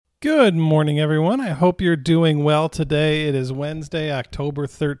Good morning, everyone. I hope you're doing well today. It is Wednesday, October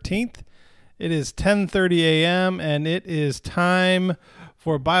 13th. It is 10:30 a.m., and it is time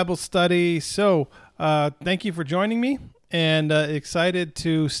for Bible study. So thank you for joining me, and excited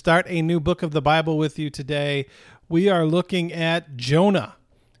to start a new book of the Bible with you today. We are looking at Jonah,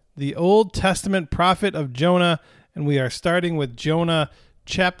 the Old Testament prophet of Jonah, and we are starting with Jonah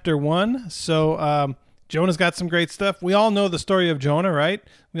chapter 1. So Jonah's got some great stuff. We all know the story of Jonah, right?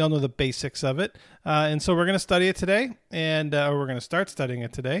 We all know the basics of it. And so we're going to study it today, and we're going to start studying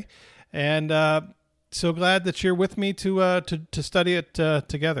it today. And so glad that you're with me to study it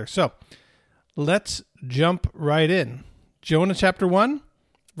together. So let's jump right in. Jonah chapter 1,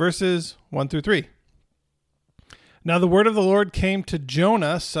 verses 1 through 3. Now the word of the Lord came to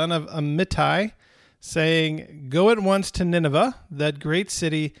Jonah, son of Amittai, saying, "Go at once to Nineveh, that great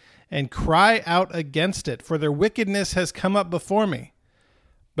city, and cry out against it, for their wickedness has come up before me."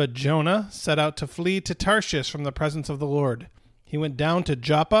 But Jonah set out to flee to Tarshish from the presence of the Lord. He went down to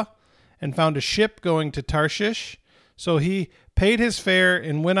Joppa and found a ship going to Tarshish. So he paid his fare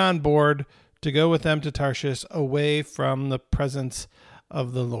and went on board to go with them to Tarshish, away from the presence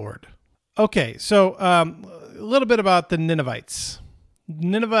of the Lord. Okay, so a little bit about the Ninevites.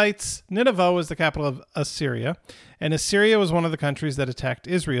 Nineveh was the capital of Assyria, and Assyria was one of the countries that attacked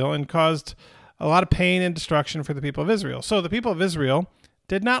Israel and caused a lot of pain and destruction for the people of Israel. So the people of Israel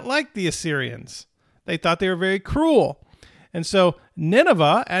did not like the Assyrians. They thought they were very cruel. And so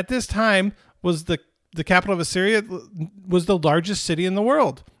Nineveh at this time was the capital of Assyria, was the largest city in the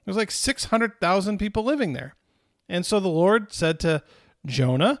world. There was like 600,000 people living there. And so the Lord said to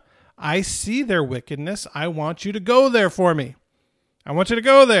Jonah, "I see their wickedness. I want you to go there for me. I want you to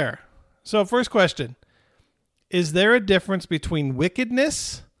go there." So first question, is there a difference between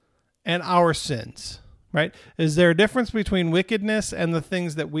wickedness and our sins, right? Is there a difference between wickedness and the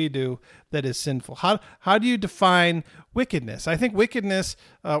things that we do that is sinful? How do you define wickedness? I think wickedness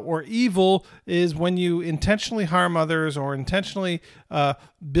or evil is when you intentionally harm others or intentionally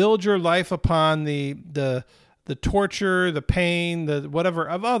build your life upon the torture, the pain, the whatever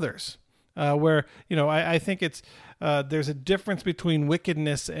of others. Where, I think it's there's a difference between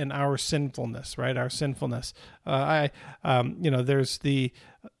wickedness and our sinfulness, right? Our sinfulness. There's the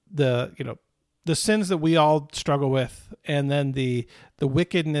sins that we all struggle with, and then the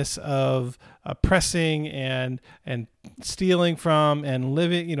wickedness of oppressing and stealing from and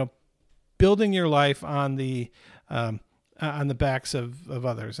living, building your life on the backs of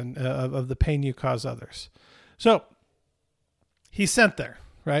others and of the pain you cause others. So he's sent there.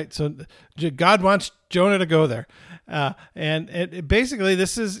 Right. So God wants Jonah to go there. And basically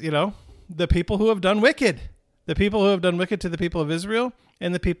this is, the people who have done wicked, the people who have done wicked to the people of Israel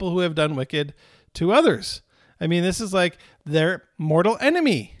and the people who have done wicked to others. I mean, this is like their mortal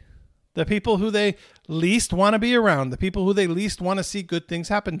enemy, the people who they least want to be around, the people who they least want to see good things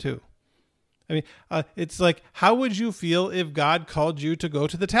happen to. I mean, it's like, how would you feel if God called you to go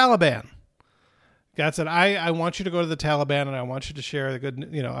to the Taliban? God said, I want you to go to the Taliban, and I want you to share the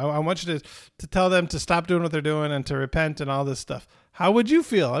good, I want you to tell them to stop doing what they're doing and to repent and all this stuff. How would you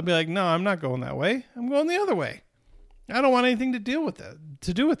feel? I'd be like, no, I'm not going that way. I'm going the other way. I don't want anything to do with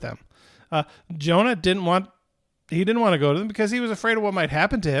them. Jonah didn't want to go to them because he was afraid of what might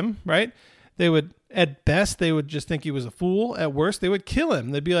happen to him, right? At best, they would just think he was a fool. At worst, they would kill him.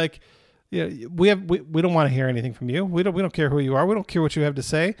 They'd be like, we don't want to hear anything from you. We don't care who you are. We don't care what you have to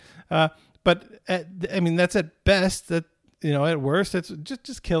say. But that's at best. That at worst, it's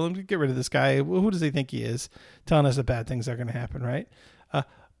just kill him. Get rid of this guy. Who does he think he is, telling us that bad things are going to happen, right?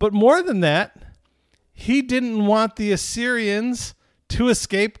 But more than that, he didn't want the Assyrians to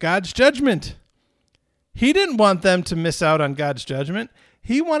escape God's judgment. He didn't want them to miss out on God's judgment.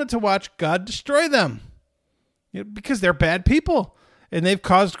 He wanted to watch God destroy them, because they're bad people and they've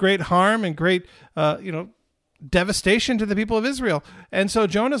caused great harm and great, devastation to the people of Israel. And so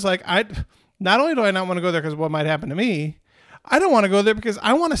Jonah's like, not only do I not want to go there because of what might happen to me, I don't want to go there because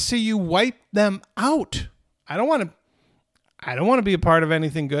I want to see you wipe them out. I don't want to be a part of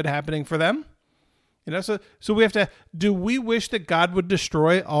anything good happening for them. So we have to, do we wish that God would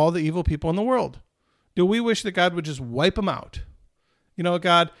destroy all the evil people in the world? Do we wish that God would just wipe them out?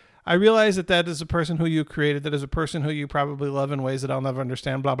 God, I realize that is a person who you created, that is a person who you probably love in ways that I'll never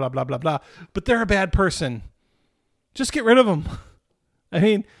understand, blah, blah, blah, blah, blah. But they're a bad person. Just get rid of them. I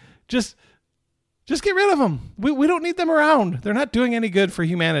mean, just get rid of them. We don't need them around. They're not doing any good for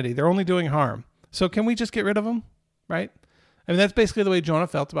humanity. They're only doing harm. So can we just get rid of them? Right? I mean, that's basically the way Jonah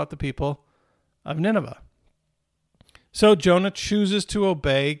felt about the people of Nineveh. So Jonah chooses to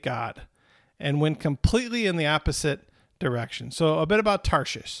obey God and went completely in the opposite direction. So a bit about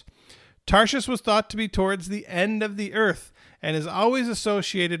Tarshish. Tarshish was thought to be towards the end of the earth and is always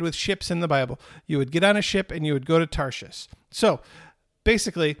associated with ships in the Bible. You would get on a ship and you would go to Tarshish. So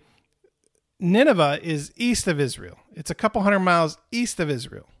basically, Nineveh is east of Israel. It's a couple hundred miles east of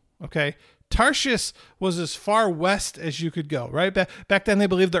Israel. Okay. Tarshish was as far west as you could go, right? Back then they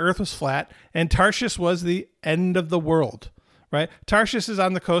believed the earth was flat, and Tarshish was the end of the world, right? Tarshish is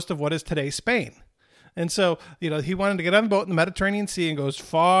on the coast of what is today Spain. And so, he wanted to get on the boat in the Mediterranean Sea and go as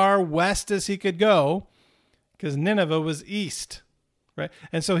far west as he could go because Nineveh was east, right?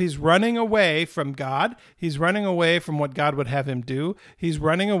 And so he's running away from God. He's running away from what God would have him do. He's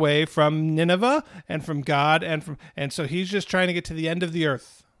running away from Nineveh and from God, and so he's just trying to get to the end of the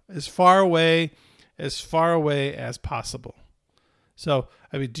earth, as far away as possible. So,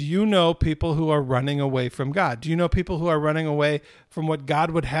 do you know people who are running away from God? Do you know people who are running away from what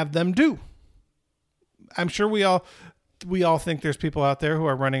God would have them do? I'm sure we all think there's people out there who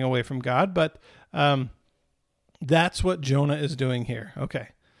are running away from God, but that's what Jonah is doing here. Okay,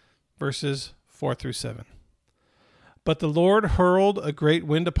 verses 4-7. But the Lord hurled a great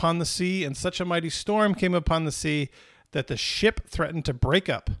wind upon the sea, and such a mighty storm came upon the sea that the ship threatened to break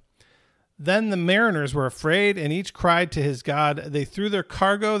up. Then the mariners were afraid, and each cried to his God. They threw their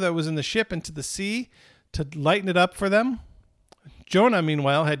cargo that was in the ship into the sea to lighten it up for them. Jonah,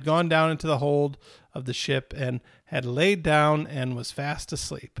 meanwhile, had gone down into the hold of the ship and had laid down and was fast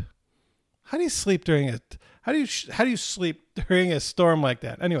asleep. How do you sleep during a storm like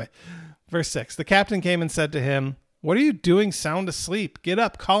that? Anyway, verse 6. The captain came and said to him, "What are you doing sound asleep? Get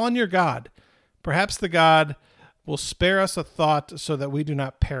up, call on your God. Perhaps the God will spare us a thought so that we do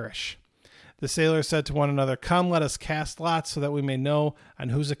not perish." The sailors said to one another, "Come, let us cast lots so that we may know on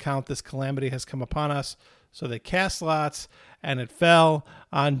whose account this calamity has come upon us." So they cast lots, and it fell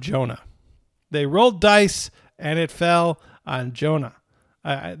on Jonah. They rolled dice, and it fell on Jonah.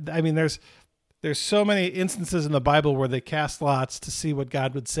 There's so many instances in the Bible where they cast lots to see what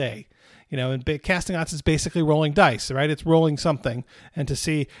God would say. And casting lots is basically rolling dice, right? It's rolling something and to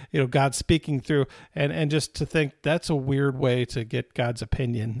see, God speaking through and just to think that's a weird way to get God's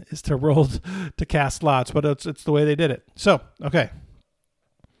opinion is to cast lots, but it's the way they did it. So, okay.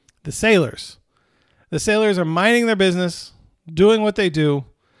 The sailors are minding their business, doing what they do,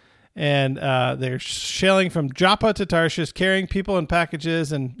 and they're sailing from Joppa to Tarshish, carrying people and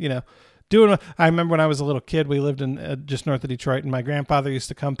packages, and doing. I remember when I was a little kid, we lived in just north of Detroit, and my grandfather used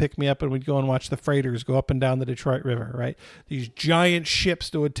to come pick me up, and we'd go and watch the freighters go up and down the Detroit River. Right, these giant ships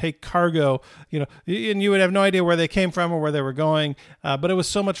that would take cargo, and you would have no idea where they came from or where they were going, but it was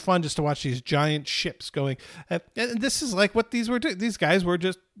so much fun just to watch these giant ships going. And this is like what these were doing. These guys were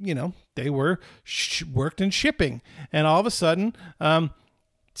just, they were worked in shipping, and all of a sudden,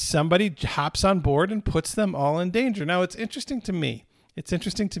 somebody hops on board and puts them all in danger. Now, it's interesting to me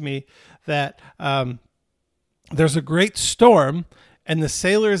that there's a great storm, and the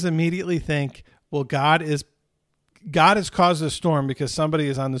sailors immediately think, well, God has caused this storm because somebody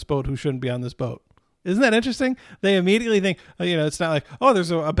is on this boat who shouldn't be on this boat. Isn't that interesting? They immediately think, it's not like, oh,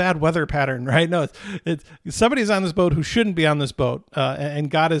 there's a bad weather pattern, right? No, it's somebody's on this boat who shouldn't be on this boat, and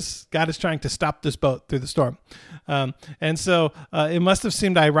God is trying to stop this boat through the storm. And so it must have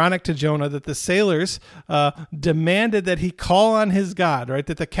seemed ironic to Jonah that the sailors demanded that he call on his God, right?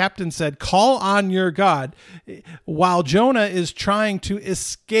 That the captain said, "Call on your God," while Jonah is trying to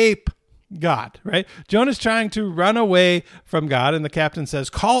escape God, right? Jonah's trying to run away from God, and the captain says,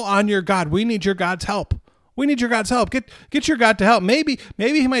 "Call on your God. We need your God's help. We need your God's help. Get your God to help. Maybe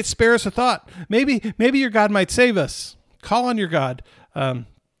he might spare us a thought. Maybe your God might save us. Call on your God."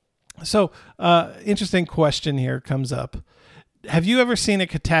 So interesting question here comes up. Have you ever seen a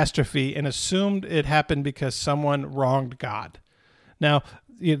catastrophe and assumed it happened because someone wronged God? Now,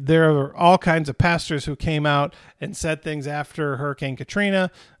 there are all kinds of pastors who came out and said things after Hurricane Katrina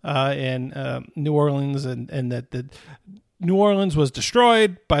in New Orleans, and that New Orleans was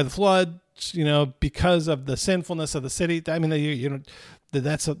destroyed by the flood, because of the sinfulness of the city. I mean,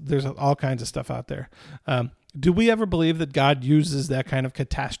 there's all kinds of stuff out there. Do we ever believe that God uses that kind of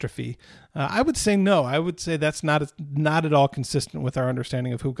catastrophe? I would say no. I would say that's not at all consistent with our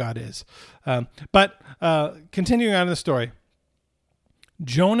understanding of who God is. But continuing on in the story,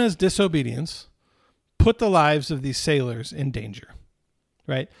 Jonah's disobedience put the lives of these sailors in danger,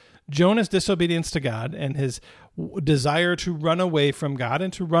 right? Jonah's disobedience to God and his desire to run away from God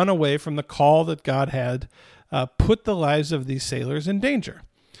and to run away from the call that God had put the lives of these sailors in danger.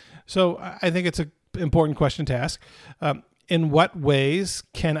 So I think it's an important question to ask. In what ways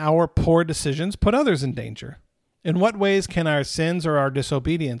can our poor decisions put others in danger? In what ways can our sins or our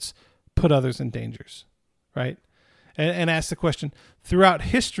disobedience put others in dangers, right? And ask the question, throughout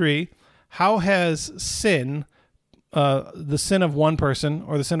history, how has sin, the sin of one person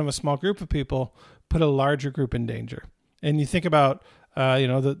or the sin of a small group of people, put a larger group in danger? And you think about,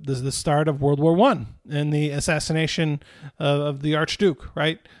 the start of World War I and the assassination of the Archduke,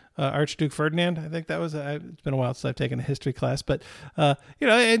 right? Archduke Ferdinand, I think that was. It's been a while since I've taken a history class, but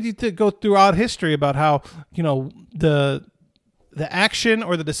and you go throughout history about how the action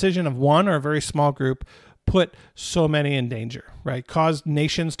or the decision of one or a very small group put so many in danger, right? Caused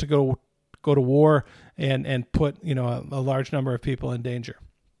nations to go to war and put a large number of people in danger.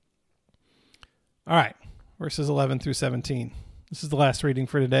 All right, verses 11 through 17. This is the last reading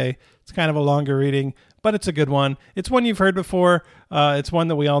for today. It's kind of a longer reading, but it's a good one. It's one you've heard before. It's one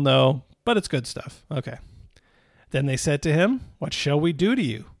that we all know, but it's good stuff. Okay. Then they said to him, "What shall we do to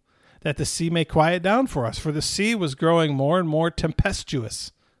you, that the sea may quiet down for us?" For the sea was growing more and more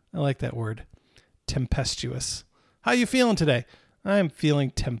tempestuous. I like that word, tempestuous. How are you feeling today? I'm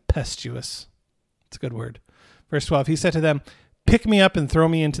feeling tempestuous. It's a good word. Verse 12, he said to them, "Pick me up and throw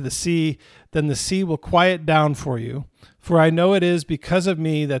me into the sea, then the sea will quiet down for you. For I know it is because of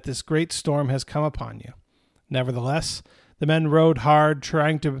me that this great storm has come upon you." Nevertheless, the men rowed hard,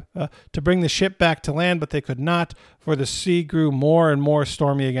 trying to bring the ship back to land, but they could not, for the sea grew more and more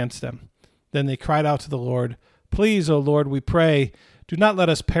stormy against them. Then they cried out to the Lord, "Please, O Lord, we pray, do not let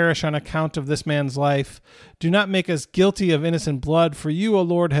us perish on account of this man's life. Do not make us guilty of innocent blood, for you, O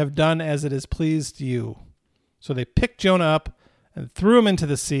Lord, have done as it has pleased you." So they picked Jonah up and threw him into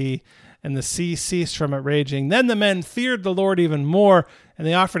the sea, and the sea ceased from it raging. Then the men feared the Lord even more, and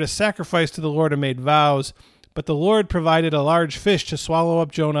they offered a sacrifice to the Lord and made vows. But the Lord provided a large fish to swallow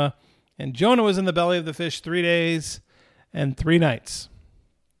up Jonah, and Jonah was in the belly of the fish 3 days and 3 nights.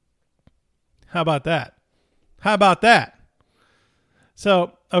 How about that? How about that?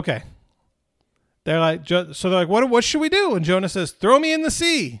 So, okay. They're like, what should we do? And Jonah says, "Throw me in the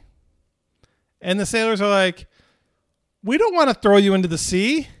sea." And the sailors are like, "We don't want to throw you into the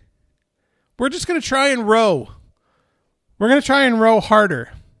sea. We're just going to try and row. We're going to try and row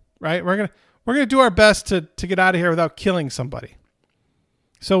harder, right? We're going to do our best to get out of here without killing somebody."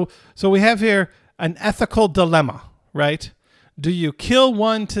 So we have here an ethical dilemma, right? Do you kill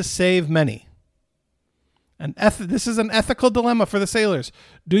one to save many? This is an ethical dilemma for the sailors.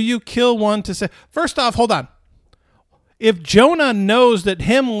 Do you kill one to save? First off, hold on. If Jonah knows that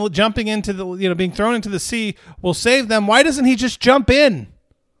him jumping into being thrown into the sea will save them, why doesn't he just jump in?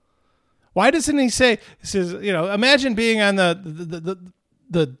 Why doesn't he say, imagine being on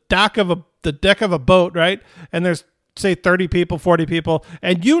the deck of a boat, right? And there's, say, 30 people, 40 people,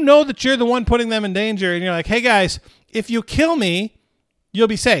 and you know that you're the one putting them in danger, and you're like, "Hey guys, if you kill me, you'll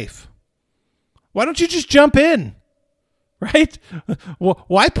be safe." Why don't you just jump in, right?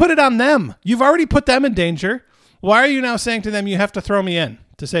 Why put it on them? You've already put them in danger. Why are you now saying to them, "You have to throw me in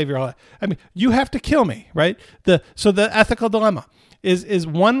to save your life"? I mean, you have to kill me, right? So the ethical dilemma is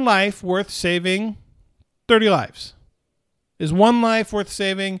one life worth saving 30 lives? Is one life worth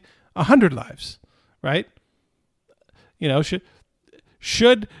saving 100 lives, right?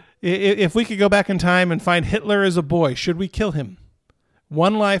 Should if we could go back in time and find Hitler as a boy, should we kill him?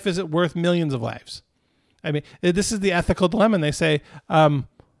 One life, is it worth millions of lives? I mean, this is the ethical dilemma. And they say,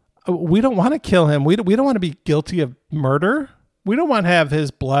 we don't want to kill him. We don't want to be guilty of murder. We don't want to have his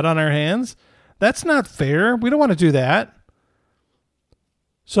blood on our hands. That's not fair. We don't want to do that.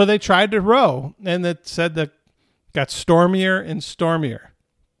 So they tried to row, and it said that got stormier and stormier.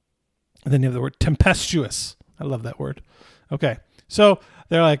 And then you have the word tempestuous. I love that word. Okay. So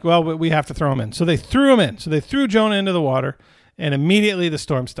they're like, well, we have to throw him in. So they threw him in. So they threw Jonah into the water, and immediately the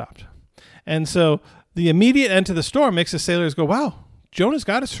storm stopped. And so the immediate end to the storm makes the sailors go, wow, Jonah's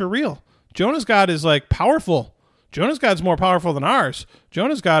God is for real. Jonah's God is like powerful. Jonah's God's more powerful than ours.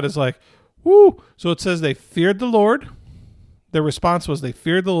 Jonah's God is like, whoo. So it says they feared the Lord. Their response was they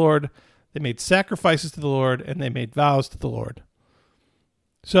feared the Lord. They made sacrifices to the Lord, and they made vows to the Lord.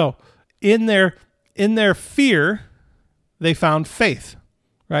 So in their fear, they found faith,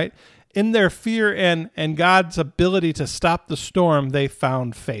 right? In their fear and God's ability to stop the storm, they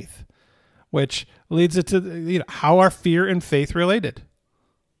found faith, which leads it to how are fear and faith related?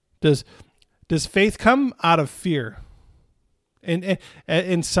 Does faith come out of fear?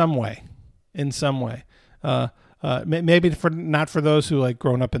 In some way, maybe not for those who like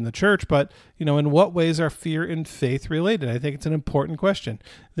grown up in the church, but in what ways are fear and faith related? I think it's an important question.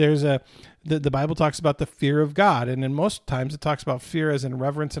 There's the Bible talks about the fear of God, and in most times it talks about fear as in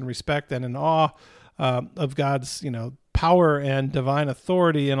reverence and respect and in awe of God's power and divine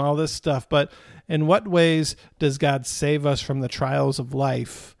authority and all this stuff. But in what ways does God save us from the trials of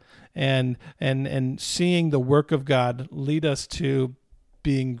life and seeing the work of God lead us to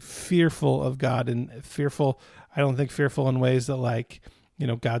being fearful of God, and fearful, I don't think fearful in ways that like,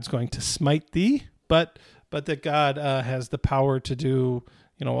 God's going to smite thee, but that God has the power to do,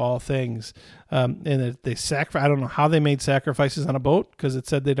 all things. And that they I don't know how they made sacrifices on a boat, because it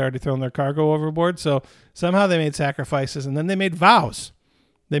said they'd already thrown their cargo overboard. So somehow they made sacrifices, and then they made vows.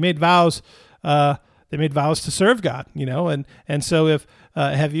 They made vows to serve God, and so if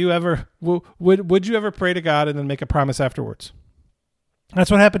have you ever would you ever pray to God and then make a promise afterwards? That's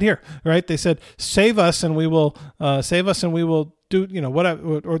what happened here, right? They said, "Save us, and we will do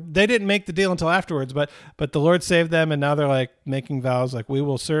whatever." Or they didn't make the deal until afterwards, but the Lord saved them, and now they're like making vows, like, "We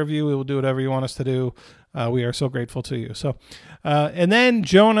will serve you. We will do whatever you want us to do. We are so grateful to you." So, and then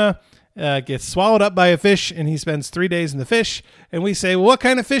Jonah gets swallowed up by a fish, and he spends 3 days in the fish. And we say, well, what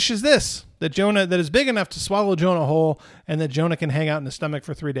kind of fish is this that is big enough to swallow Jonah whole, and that Jonah can hang out in the stomach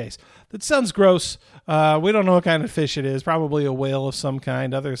for 3 days? That sounds gross. We don't know what kind of fish it is. Probably a whale of some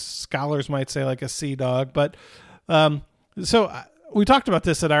kind. Other scholars might say like a sea dog. But so we talked about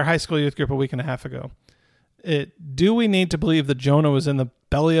this at our high school youth group a week and a half ago. Do we need to believe that Jonah was in the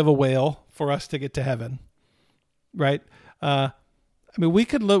belly of a whale for us to get to heaven? Right? We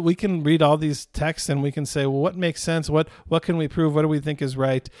can read all these texts and we can say, well, what makes sense? What can we prove? What do we think is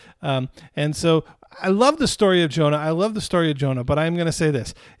right? And so I love the story of Jonah. But I'm going to say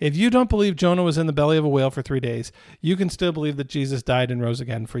this. If you don't believe Jonah was in the belly of a whale for 3 days, you can still believe that Jesus died and rose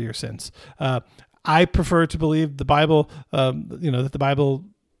again for your sins. I prefer to believe the Bible, that the Bible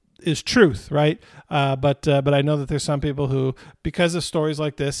is truth, right? But I know that there's some people who, because of stories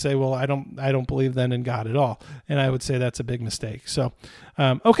like this, say, well, I don't believe then in God at all. And I would say that's a big mistake. So,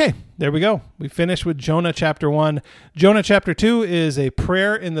 okay, there we go. We finished with Jonah chapter 1. Jonah chapter 2 is a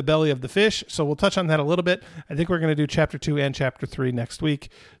prayer in the belly of the fish. So we'll touch on that a little bit. I think we're going to do chapter 2 and chapter 3 next week.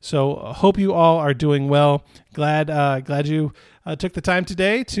 So hope you all are doing well. Glad you took the time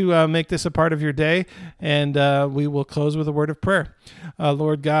today to make this a part of your day, and we will close with a word of prayer.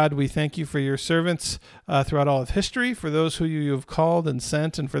 Lord God, we thank you for your servants throughout all of history, for those who you have called and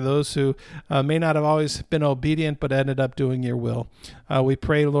sent, and for those who may not have always been obedient but ended up doing your will. We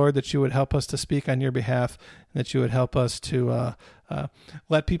pray, Lord, that you would help us to speak on your behalf, and that you would help us to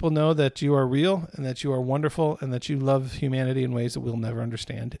let people know that you are real and that you are wonderful and that you love humanity in ways that we'll never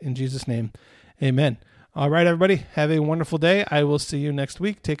understand. In Jesus' name, amen. All right, everybody, have a wonderful day. I will see you next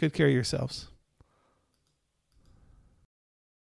week. Take good care of yourselves.